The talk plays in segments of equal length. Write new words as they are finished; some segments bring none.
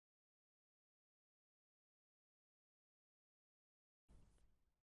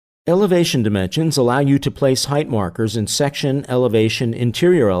Elevation dimensions allow you to place height markers in section, elevation,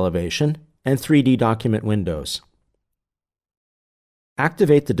 interior elevation, and 3D document windows.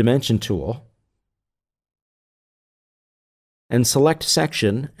 Activate the Dimension tool and select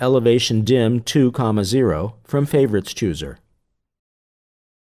Section Elevation Dim 2, 0 from Favorites Chooser.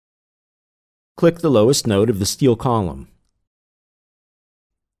 Click the lowest node of the steel column,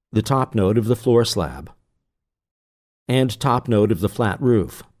 the top node of the floor slab, and top node of the flat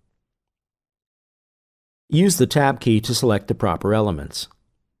roof. Use the Tab key to select the proper elements.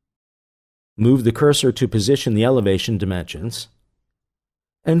 Move the cursor to position the elevation dimensions,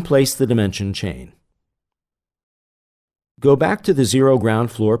 and place the dimension chain. Go back to the zero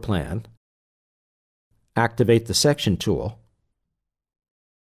ground floor plan, activate the Section tool,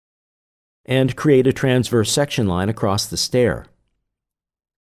 and create a transverse section line across the stair.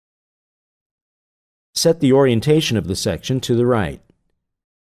 Set the orientation of the section to the right.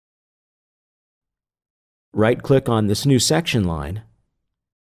 Right-click on this new section line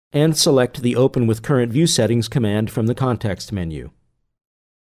and select the Open with Current View Settings command from the context menu.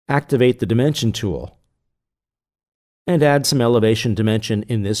 Activate the Dimension tool and add some elevation dimension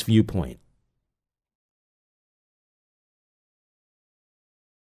in this viewpoint.